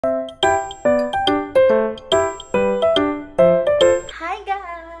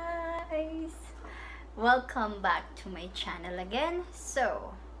Welcome back to my channel again.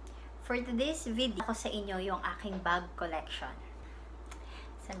 So, for today's video, ako sa inyo yung aking bag collection.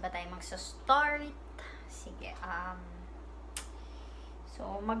 Saan ba tayo magsa-start? Sige,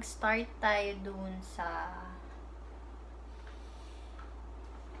 so mag-start tayo dun sa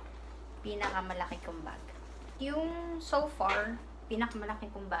pinakamalaki kong bag. Yung so far,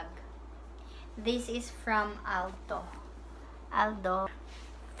 pinakamalaki kong bag. This is from Aldo.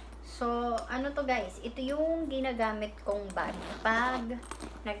 So, ano to guys? Ito yung ginagamit kong bag. Pag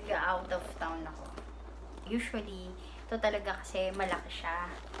nag-out of town ako. Usually, ito talaga kasi malaki siya.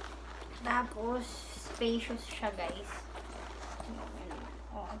 Tapos, spacious siya guys.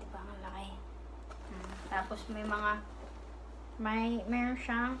 Oh, diba? Ang laki. Tapos, mayroon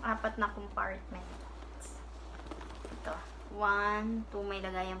siyang 4 na compartment. Ito. 1, 2, may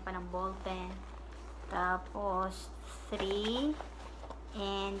lagayan pa ng ball pen. Tapos, 3,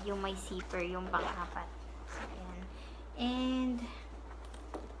 and yung may zipper, yung pang-4. So, ayan. And,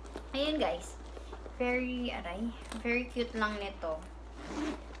 ayun guys. Very cute lang nito.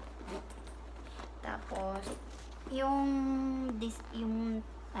 Tapos, yung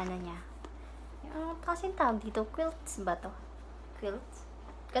ano niya. Yung, kasing tawag dito, quilts ba to? Quilts?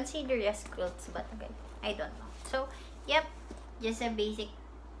 Consider as quilts ba to guys? I don't know. So, yep. Just a basic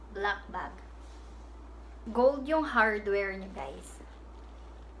black bag. Gold yung hardware niya guys.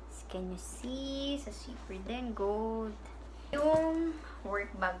 Can you see? Sa zipper din, gold. Yung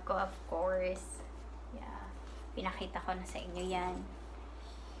work bag ko, of course. Yeah. Pinakita ko na sa inyo yan.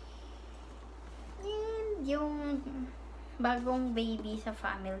 And yung bagong baby sa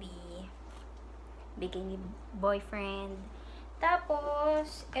family. Bigay ni boyfriend.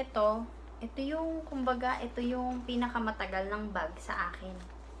 Tapos, ito yung, kumbaga, ito yung pinakamatagal ng bag sa akin.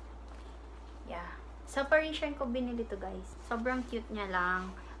 Yeah. Sa Parisian ko binili to guys. Sobrang cute niya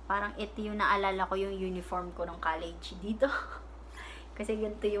lang. Parang ito yung naalala ko yung uniform ko ng college dito. Kasi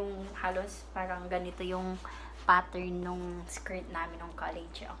ganito yung halos parang ganito yung pattern nung skirt namin nung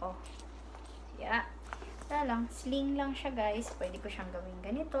college ako. Yeah. Wala lang. Sling lang siya guys. Pwede ko siyang gawin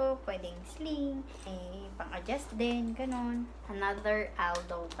ganito. Pwedeng sling. Pang-adjust din. Ganon. Another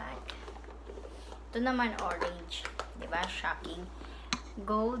Aldo bag. Ito naman orange. Diba? Shocking.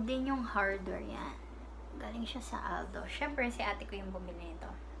 Gold din yung hardware yan. Galing siya sa Aldo. Syempre si ate ko yung bumili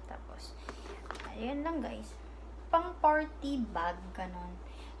nito. Tapos, ayan lang guys. Pang party bag, ganon.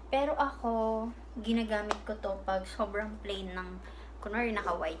 Pero ako, ginagamit ko to pag sobrang plain ng, kunwari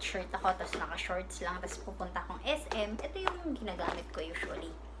naka white shirt ako, tapos naka shorts lang, tapos pupunta akong SM. Ito yung ginagamit ko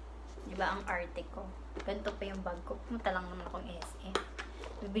usually. Diba ang arte ko? Ganito pa yung bag ko. Pumunta lang naman akong SM.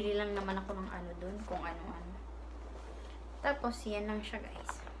 Bibili lang naman ako ng ano dun, kung ano-ano. Tapos, yan lang siya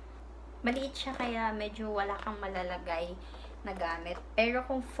guys. Maliit siya kaya medyo wala kang malalagay na gamit. Pero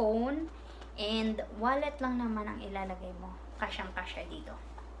kung phone and wallet lang naman ang ilalagay mo, kasyang-kasya dito.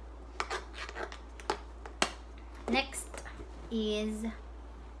 Next is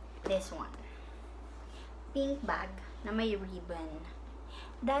this one. Pink bag na may ribbon.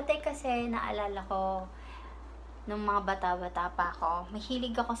 Dati kasi naalala ko nung mga bata-bata pa ako,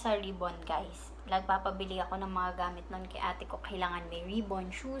 mahilig ako sa ribbon guys. Nagpapabili ako ng mga gamit nun kay ate ko. Kailangan may ribbon.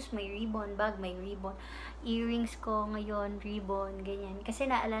 Shoes, may ribbon. Bag, may ribbon. Earrings ko ngayon, ribbon, ganyan. Kasi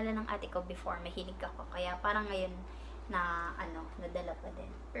naalala ng ate ko before, mahilig ako. Kaya parang ngayon na, nadala pa din.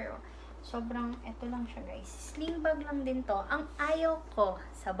 Pero, sobrang, eto lang siya guys. Sling bag lang din to. Ang ayaw ko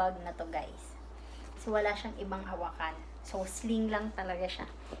sa bag na to guys. So, wala siyang ibang hawakan. So, sling lang talaga siya.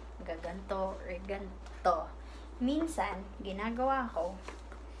 Gaganto or ganto. Minsan, ginagawa ko,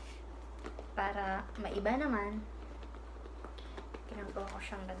 para maiba naman, ginagawa ko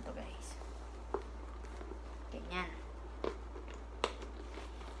siyang ganito guys. Ganyan.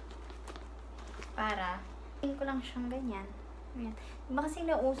 Para, tingin ko lang siyang ganyan. Ganyan. Diba kasi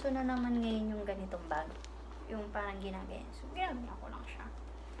nauso na naman ngayon yung ganitong bag. Yung parang ginagayan. So, ginagawa ko lang siya.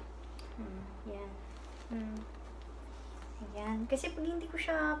 Yan. Ayan. Kasi pag hindi ko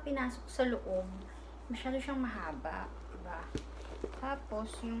siya pinasok sa loob, masyado siyang mahaba. Diba?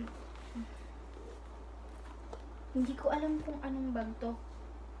 Tapos, yung hindi ko alam kung anong bag to.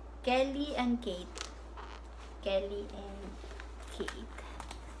 Kelly and Kate. Kelly and Kate.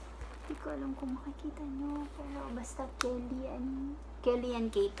 Hindi ko alam kung makikita nyo. Pero basta Kelly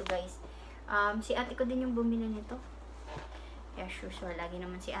and Kate to guys. Si ate ko din yung bumili nito. As usual, lagi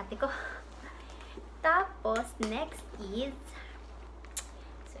naman si ate ko. Tapos, next is,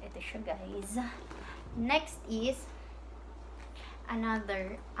 so ito siya guys. Next is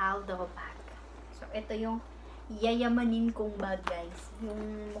another Aldo bag. So, ito yung yayamanin kong bag guys.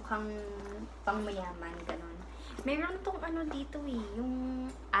 Yung mukhang pangmayaman, ganon. Meron tong ano dito eh,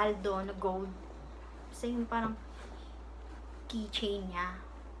 yung Aldo na gold. Basta yung parang keychain niya.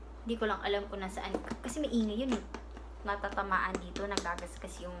 Hindi ko lang alam kung nasaan. Kasi may ingay yun eh. Natatamaan dito.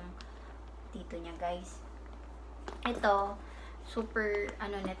 Nagagaskas yung dito niya, guys. Ito, super,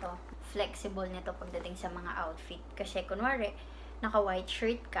 nito, flexible nito pagdating sa mga outfit. Kasi, kunwari, naka-white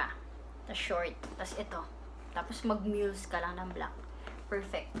shirt ka, tas short, tas ito. Tapos, mag-mules ka lang ng black.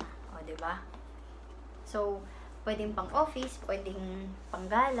 Perfect na. O, diba? So, pwedeng pang office, pwedeng pang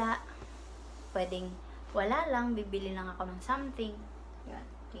gala, pwedeng wala lang, bibili lang ako ng something. Yan.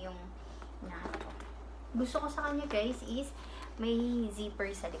 Yung nahanap ko. Gusto ko sa kanya, guys, is may zipper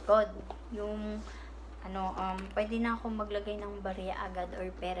sa likod. Yung pwede na ako maglagay ng barya agad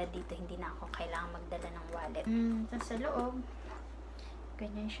or pera dito. Hindi na ako kailangan magdala ng wallet. Tapos sa loob,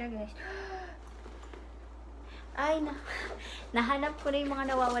 ganyan siya, guys. Ay, nahanap ko na yung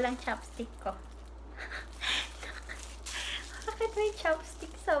mga nawawalang chopstick ko. Bakit may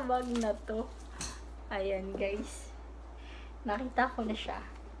chopstick sa bag na to? Ayan, guys. Nakita ko na siya.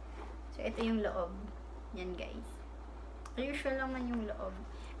 So, ito yung loob. Yan, guys. Usual naman yung loob.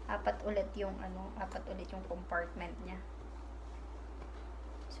 Apat ulit yung compartment niya.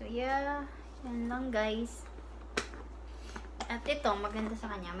 So, yeah. Yan lang, guys. At ito, maganda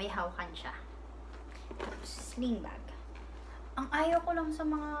sa kanya. May hawkan siya. Tapos, sling bag. Ang ayaw ko lang sa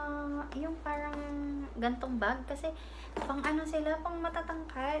mga, yung parang gantong bag. Kasi, pang sila, pang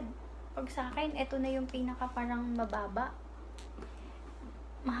matatangkad. Pag sa akin, ito na yung pinaka parang mababa.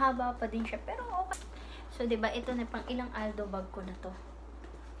 Mahaba pa din siya. Pero, okay. So, diba, ito na pang ilang Aldo bag ko na to.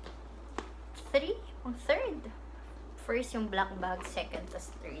 3? Pang third. First yung black bag, second,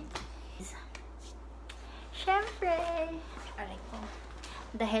 tas third. Syempre, aray ko.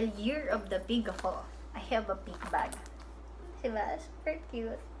 Dahil year of the pig ako, I have a pig bag. Diba? Super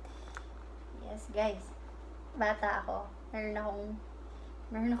cute. Yes, guys. Bata ako. Meron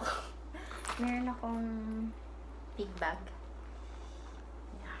akong pig bag.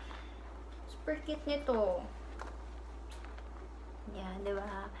 Yeah. Super cute nito. Yeah,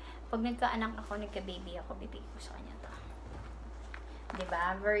 diba? Pag nagkaanak ako, nagka-baby ako, bibigay ko sa kanya to.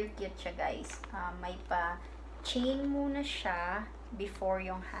 Diba? Very cute siya, guys. May pa-chain muna siya before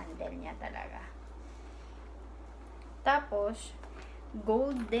yung handle niya talaga. Tapos,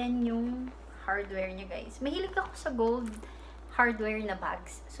 gold din yung hardware niya, guys. Mahilig ako sa gold hardware na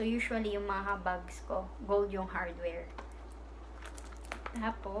bags. So, usually, yung mga bags ko, gold yung hardware.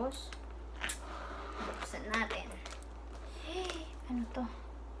 Tapos, buksan natin. Hey, ano to?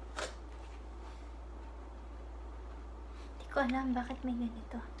 Ko alam bakit may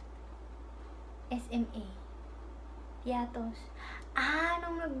ganito. SMA. Piatos.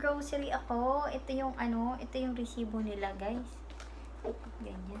 Nung nag-grocery ako, ito yung resibo nila, guys.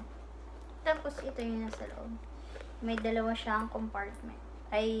 Ganyan. Tapos, ito yung nasa loob. May dalawa siyang compartment.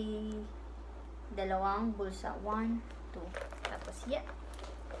 Ay, dalawang bulsa. 1, 2. Tapos, yeah.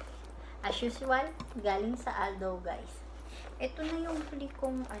 As usual, galing sa Aldo, guys. Ito na yung huli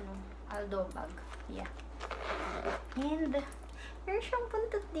kong, Aldo bag. Yeah. And, meron siyang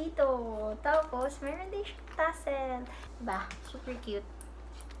puntot dito. Tapos, meron din siyang tassel. Diba? Super cute.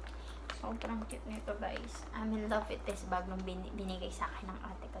 Sobrang cute nito, guys. I'm in love with this bag nung binigay sa akin ng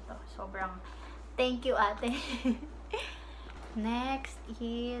ate ko to. Sobrang, thank you, ate. Next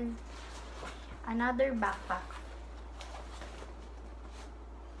is another backpack.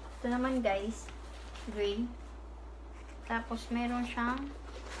 Ito naman, guys. Gray. Tapos, meron siyang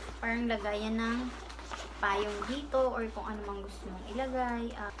parang lagayan ng payong dito or kung ano mang gusto mong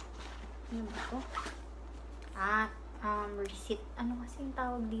ilagay. Ano ba ito? Receipt. Ano kasi yung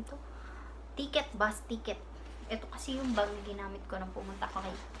tawag dito? Ticket, bus ticket. Ito kasi yung bag na ginamit ko nang pumunta ko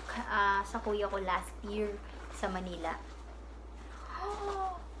sa kuya ko last year sa Manila.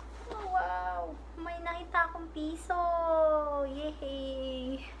 Oh, wow! May nakita akong piso!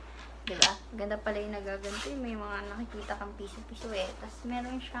 Yay! Diba? Ganda pala yung nagaganto. May mga nakikita kang piso-piso eh. Tapos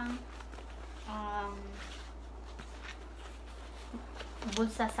meron siyang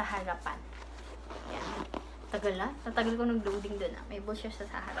bulsa sa harapan. Yan. Tagal na. Natagal ko nag-loading doon. May bulsa sa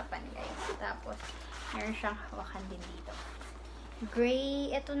harapan, guys. Tapos, meron siyang hawakan din dito.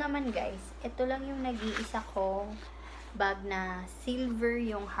 Gray. Ito naman, guys. Ito lang yung nag-iisa kong bag na silver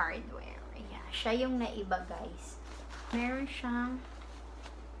yung hardware. Ayan. Siya yung naiba, guys. Meron siyang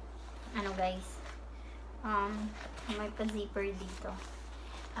guys. May pa-zipper dito.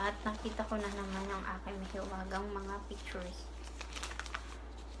 At nakita ko na naman yung aking mahiwagang mga pictures.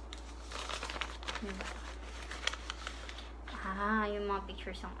 Yung mga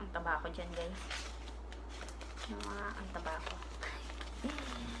pictures ang taba ko dyan, guys. Yung mga ang taba ko.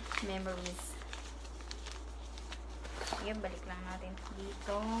 Memories. Sige, balik lang natin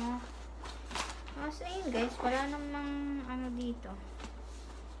dito. So, ayun guys, wala namang ano dito.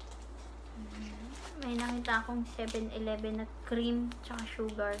 May nakita akong 7-Eleven na cream tsaka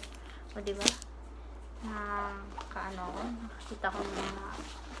sugar. O, diba? Nakita ko mga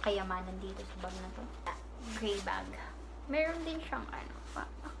kayamanan dito sa bag na to. Gray bag. Meron din siyang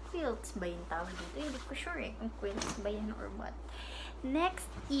quilts ba yung tawag dito? Hindi ko sure kung quilts ba yan or what. Next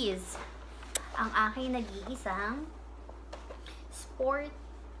is ang aking nag-iisang sport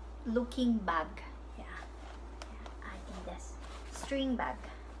looking bag. Yeah. I think that's string bag.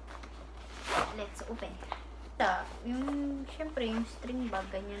 Let's open. Syempre, yung string bag,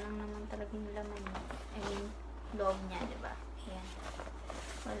 ganyan lang naman talaga yung laman niya. I mean, loob niya, diba? Ayan.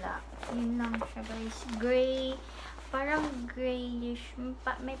 Wala. Yun lang siya, guys. Gray. Parang grayish.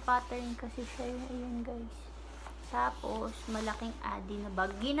 May pattern kasi siya. Ayan, guys. Tapos, malaking adi na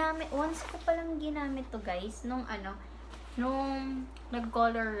bag. Once ko palang ginamit to, guys. Nung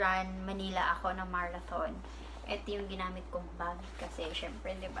nag-color run Manila ako na marathon. Ito yung ginamit kong bag. Kasi,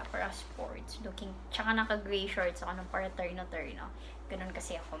 syempre, diba, para sports looking. Tsaka naka-gray shorts ako nung para terno-terno. Ganun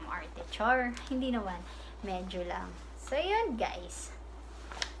kasi ako maarte. Char. Hindi naman. Medyo lang. So, yun, guys.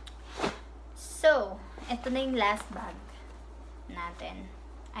 So, ito na yung last bag natin.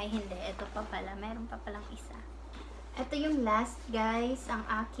 Ay, hindi. Ito pa pala. Meron pa palang isa. Ito yung last, guys. Ang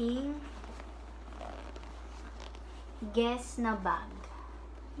aking guess na bag.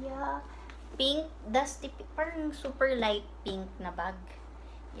 Yeah. Pink. Dusty pink. Parang super light pink na bag.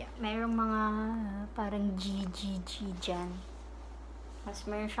 Yeah. Merong mga parang GGG dyan. Mas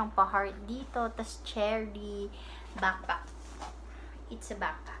meron siyang pa-heart dito. Tas cherry. Backpack. It's a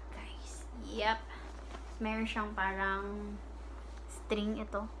backpack. Yep. Meron siyang parang string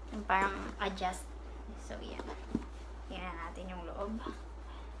ito. Yung parang adjust. So, yan. Yan natin yung loob.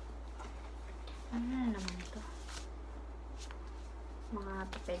 Ano na naman ito? Mga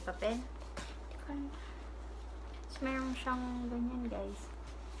papel-papel. So, meron siyang ganyan, guys.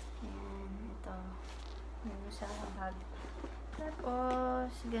 Yan. Ito. Yung sa bag.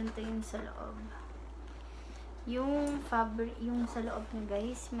 Tapos, ganito yung sa loob. Yung fabric, yung sa loob niya,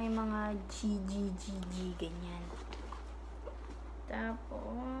 guys, may mga GGGG, ganyan.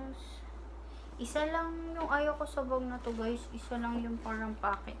 Tapos, isa lang yung ayaw ko sa bag na to, guys. Isa lang yung parang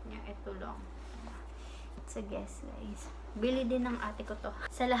packet niya. Ito lang. It's a guess, guys. Bili din ng ate ko to.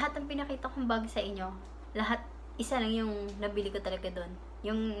 Sa lahat ng pinakita kong bag sa inyo, lahat, isa lang yung nabili ko talaga doon.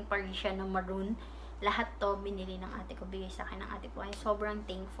 Yung Parisian na maroon. Lahat to binili ng ate ko. Bigay sa akin ng ate ko. Ay, sobrang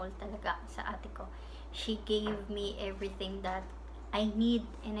thankful talaga sa ate ko. She gave me everything that I need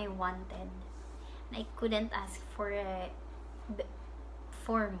and I wanted. And I couldn't ask for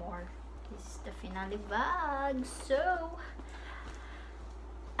more. This is the finale bag. So,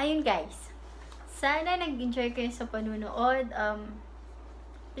 ayun guys. Sana nag-enjoy kayo sa panunood.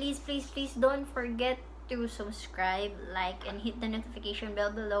 Please don't forget to subscribe, like, and hit the notification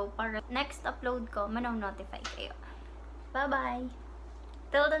bell below para next upload ko, manonotify kayo. Bye-bye!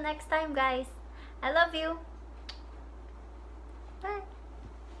 Till the next time, guys! I love you!